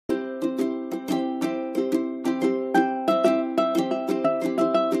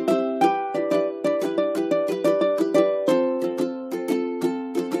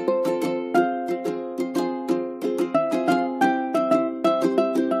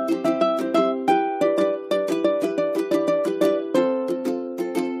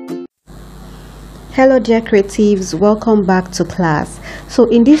Hello dear creatives, welcome back to class. So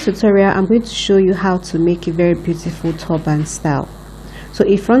in this tutorial I'm going to show you how to make a very beautiful turban style. So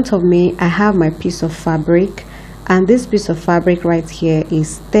in front of me I have my piece of fabric, and this piece of fabric right here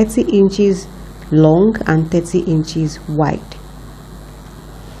is 30 inches long and 30 inches wide.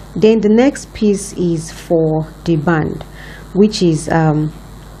 Then the next piece is for the band, which is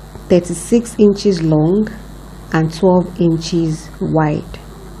 36 inches long and 12 inches wide.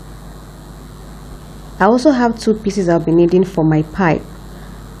 I also have two pieces I'll be needing for my pipe.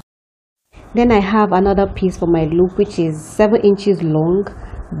 Then I have another piece for my loop, which is 7 inches long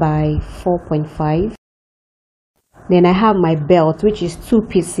by 4.5. Then I have my belt, which is two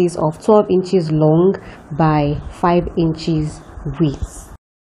pieces of 12 inches long by 5 inches width.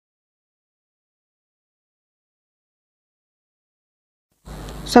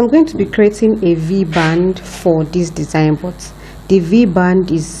 So I'm going to be creating a V band for this design, but the V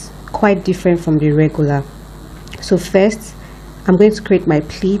band is quite different from the regular. So first I'm going to create my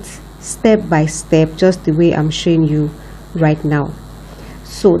pleats step by step, just the way I'm showing you right now.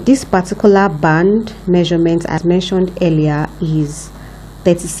 So this particular band measurement, as mentioned earlier, is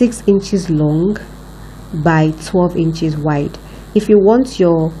 36 inches long by 12 inches wide. If you want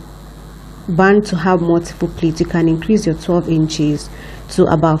your band to have multiple pleats, you can increase your 12 inches to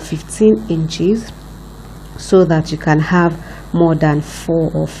about 15 inches so that you can have more than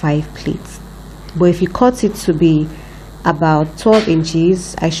 4 or 5 pleats. But if you cut it to be about 12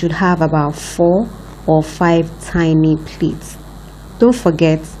 inches, I should have about 4 or 5 tiny pleats. Don't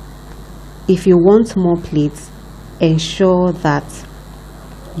forget, if you want more pleats, ensure that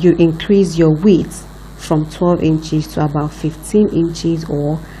you increase your width from 12 inches to about 15 inches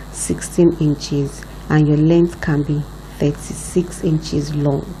or 16 inches, and your length can be 36 inches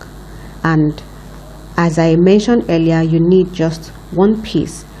long. And as I mentioned earlier, you need just one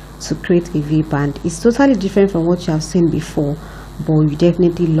piece to create a V band. It's totally different from what you have seen before, but you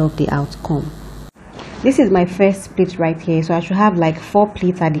definitely love the outcome. This is my first pleat right here, so I should have like 4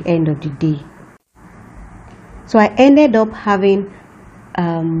 pleats at the end of the day. So I ended up having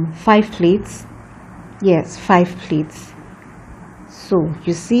 5 pleats. Yes, 5 pleats. So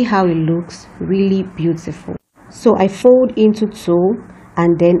you see how it looks really beautiful. So I fold into 2,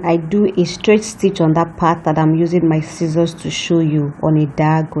 and then I do a straight stitch on that part that I'm using my scissors to show you on a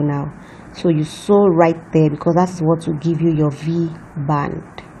diagonal. So you sew right there, because that's what will give you your V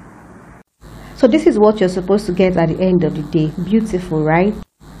band. So this is what you're supposed to get at the end of the day. Beautiful, right?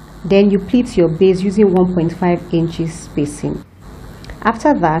 Then you pleat your base using 1.5 inches spacing.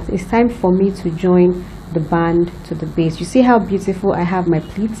 After that, it's time for me to join the band to the base. You see how beautiful I have my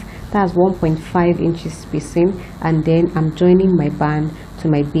pleats? That's 1.5 inches spacing, and then I'm joining my band to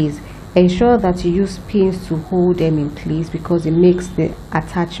my base. Ensure that you use pins to hold them in place, because it makes the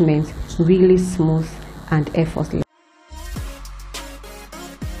attachment really smooth and effortless.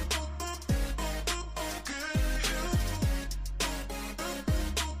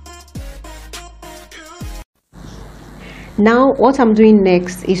 Now what I'm doing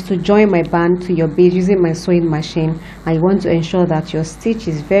next is to join my band to your base using my sewing machine. I want to ensure that your stitch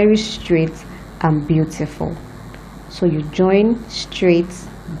is very straight and beautiful. So you join straight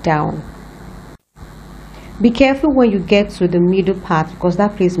down. Be careful when you get to the middle part, because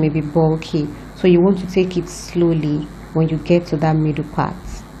that place may be bulky, so you want to take it slowly when you get to that middle part.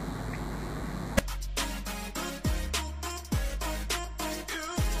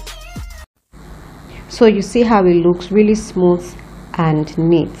 So you see how it looks really smooth and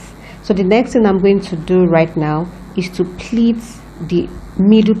neat. So the next thing I'm going to do right now is to pleat the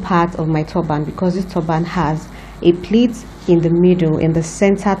middle part of my turban, because this turban has a pleat in the middle, in the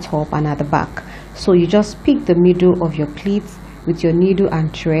center top and at the back. So you just pick the middle of your pleat with your needle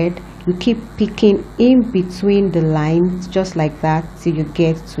and thread. You keep picking in between the lines just like that till you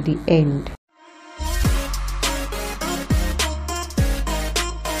get to the end.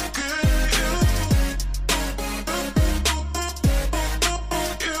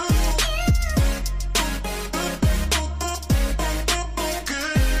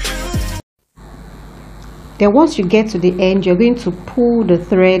 Then once you get to the end, you're going to pull the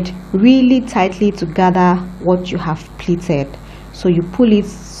thread really tightly to gather what you have pleated. So you pull it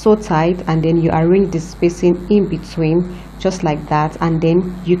so tight, and then you arrange the spacing in between just like that, and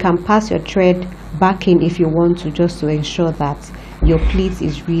then you can pass your thread back in if you want to, just to ensure that your pleat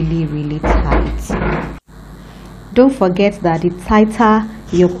is really tight. Don't forget that the tighter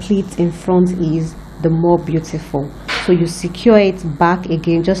your pleat in front is, the more beautiful. So you secure it back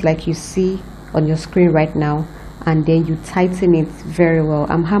again just like you see on your screen right now, and then you tighten it very well.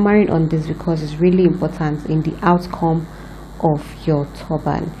 I'm hammering on this because it's really important in the outcome of your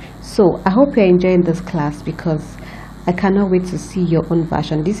turban. So I hope you're enjoying this class, because I cannot wait to see your own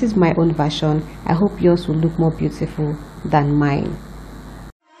version. This is my own version. I hope yours will look more beautiful than mine.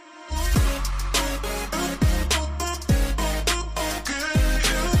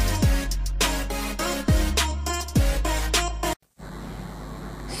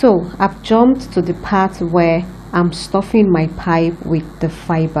 So I've jumped to the part where I'm stuffing my pipe with the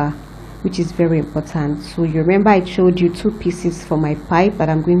fiber, which is very important. So you remember I showed you 2 pieces for my pipe that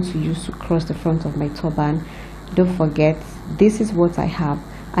I'm going to use to cross the front of my turban. Don't forget, this is what I have,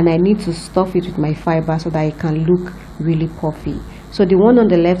 and I need to stuff it with my fiber so that it can look really puffy. So the one on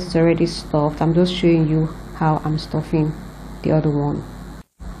the left is already stuffed. I'm just showing you how I'm stuffing the other one.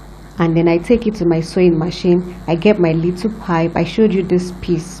 And then I take it to my sewing machine. I get my little pipe. I showed you this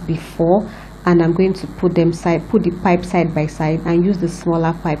piece before, and I'm going to put the pipe side by side and use the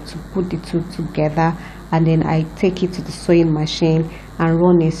smaller pipe to put the 2 together. And then I take it to the sewing machine and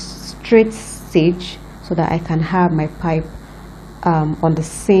run a straight stitch so that I can have my pipe on the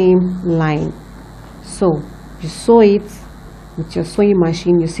same line. So you sew it with your sewing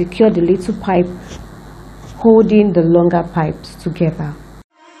machine. You secure the little pipe holding the longer pipes together.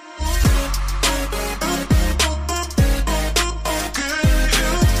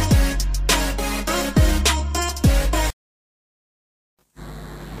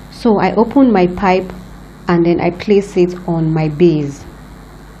 So I open my pipe and then I place it on my base.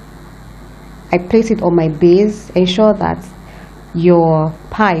 I place it on my base. Ensure that your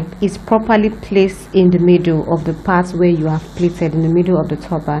pipe is properly placed in the middle of the part where you have pleated, in the middle of the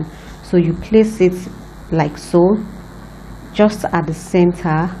turban. So you place it like so, just at the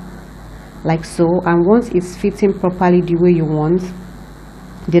center, like so. And once it's fitting properly the way you want,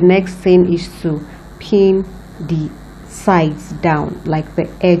 the next thing is to pin the sides down, like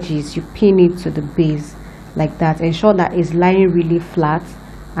the edges. You pin it to the base like that. Ensure that it's lying really flat,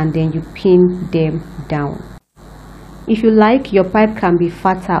 and then you pin them down. If you like, your pipe can be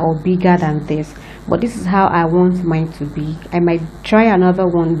fatter or bigger than this, but this is how I want mine to be. I might try another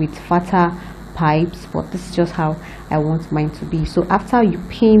one with fatter pipes, but this is just how I want mine to be. So after you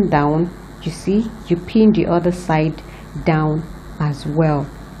pin down, you see, you pin the other side down as well.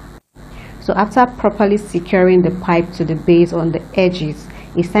 So after properly securing the pipe to the base on the edges,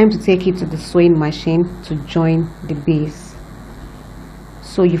 it's time to take it to the sewing machine to join the base.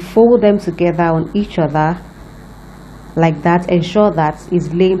 So you fold them together on each other like that. Ensure that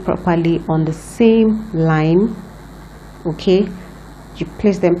it's laying properly on the same line. Okay, you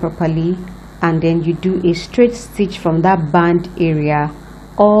place them properly, and then you do a straight stitch from that band area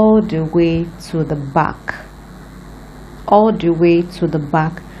all the way to the back, all the way to the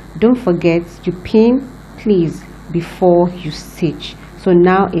back. Don't forget to pin, please, before you stitch. So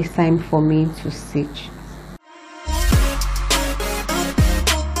now it's time for me to stitch.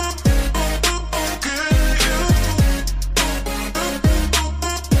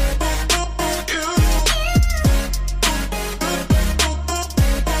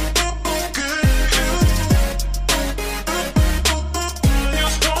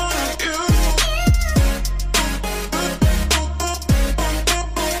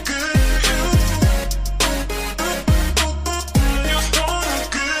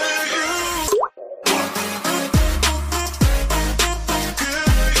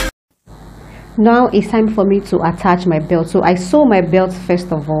 Now it's time for me to attach my belt. So I sew my belt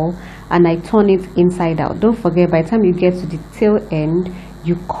first of all, and I turn it inside out. Don't forget, by the time you get to the tail end,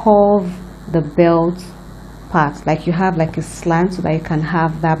 you curve the belt part, like you have like a slant, so that you can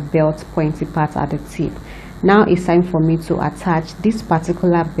have that belt pointy part at the tip. Now it's time for me to attach this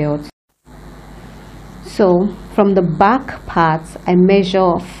particular belt. So from the back part, I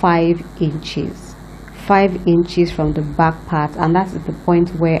measure 5 inches. 5 inches from the back part, and that's the point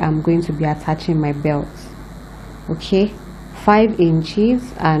where I'm going to be attaching my belt. Okay, 5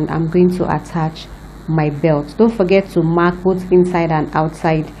 inches, and I'm going to attach my belt. Don't forget to mark both inside and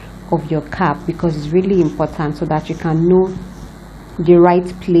outside of your cap, because it's really important so that you can know the right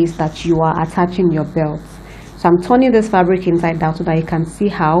place that you are attaching your belt. So I'm turning this fabric inside out so that you can see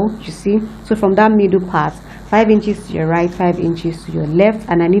how, you see. So from that middle part, 5 inches to your right, 5 inches to your left,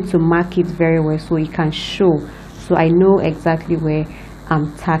 and I need to mark it very well so it can show, so I know exactly where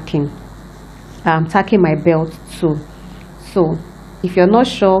I'm tacking my belt to. So if you're not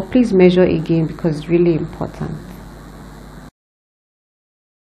sure, please measure again, because it's really important.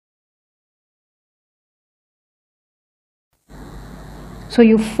 So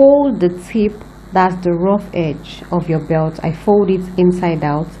you fold the tip, that's the rough edge of your belt. I fold it inside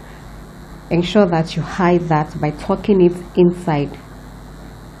out. Ensure that you hide that by tucking it inside,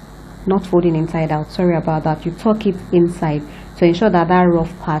 not folding inside out, sorry about that. You tuck it inside to ensure that that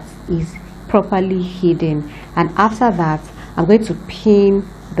rough part is properly hidden. And after that, I'm going to pin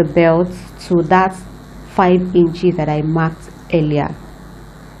the belt to that 5 inches that I marked earlier.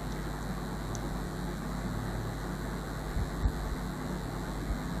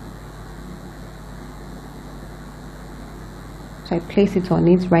 So I place it on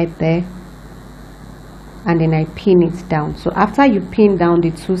it right there, and then I pin it down. So after you pin down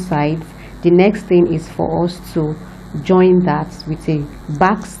the two sides, the next thing is for us to join that with a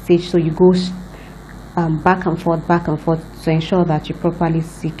back stitch. So you go back and forth to ensure that you properly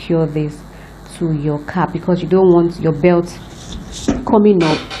secure this to your cap, because you don't want your belt coming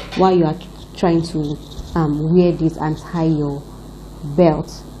up while you are trying to wear this and tie your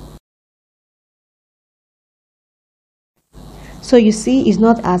belt. So you see, it's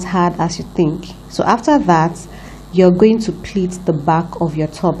not as hard as you think. So after that, you're going to pleat the back of your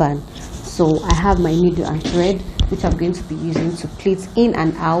turban. So I have my needle and thread, which I'm going to be using to pleat in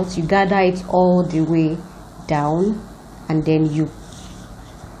and out. You gather it all the way down, and then you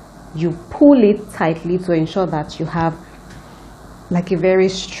pull it tightly to ensure that you have like a very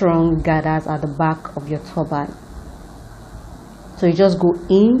strong gathers at the back of your turban. So you just go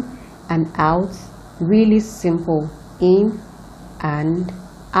in and out, really simple, in and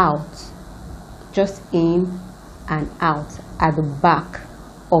out, just in and out at the back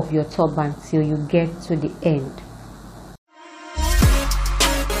of your turban till you get to the end.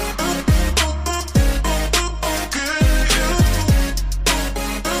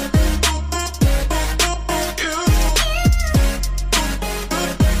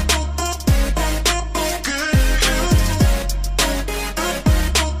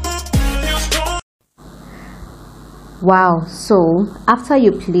 Wow, so after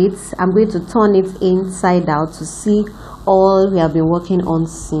you pleat, I'm going to turn it inside out to see all we have been working on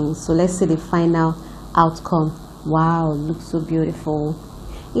since. So let's see the final outcome. Wow, it looks so beautiful.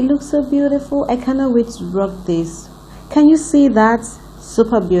 It looks so beautiful. I cannot wait to rock this. Can you see that?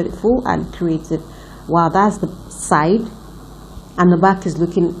 Super beautiful and creative. Wow, that's the side, and the back is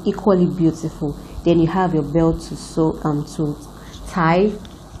looking equally beautiful. Then you have your belt to tie.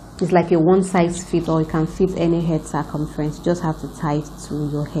 It's like a one size fit, or you can fit any head circumference. You just have to tie it to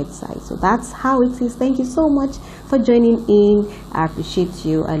your head size. So that's how it is. Thank you so much for joining in. I appreciate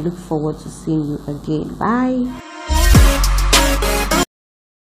you. I look forward to seeing you again. Bye.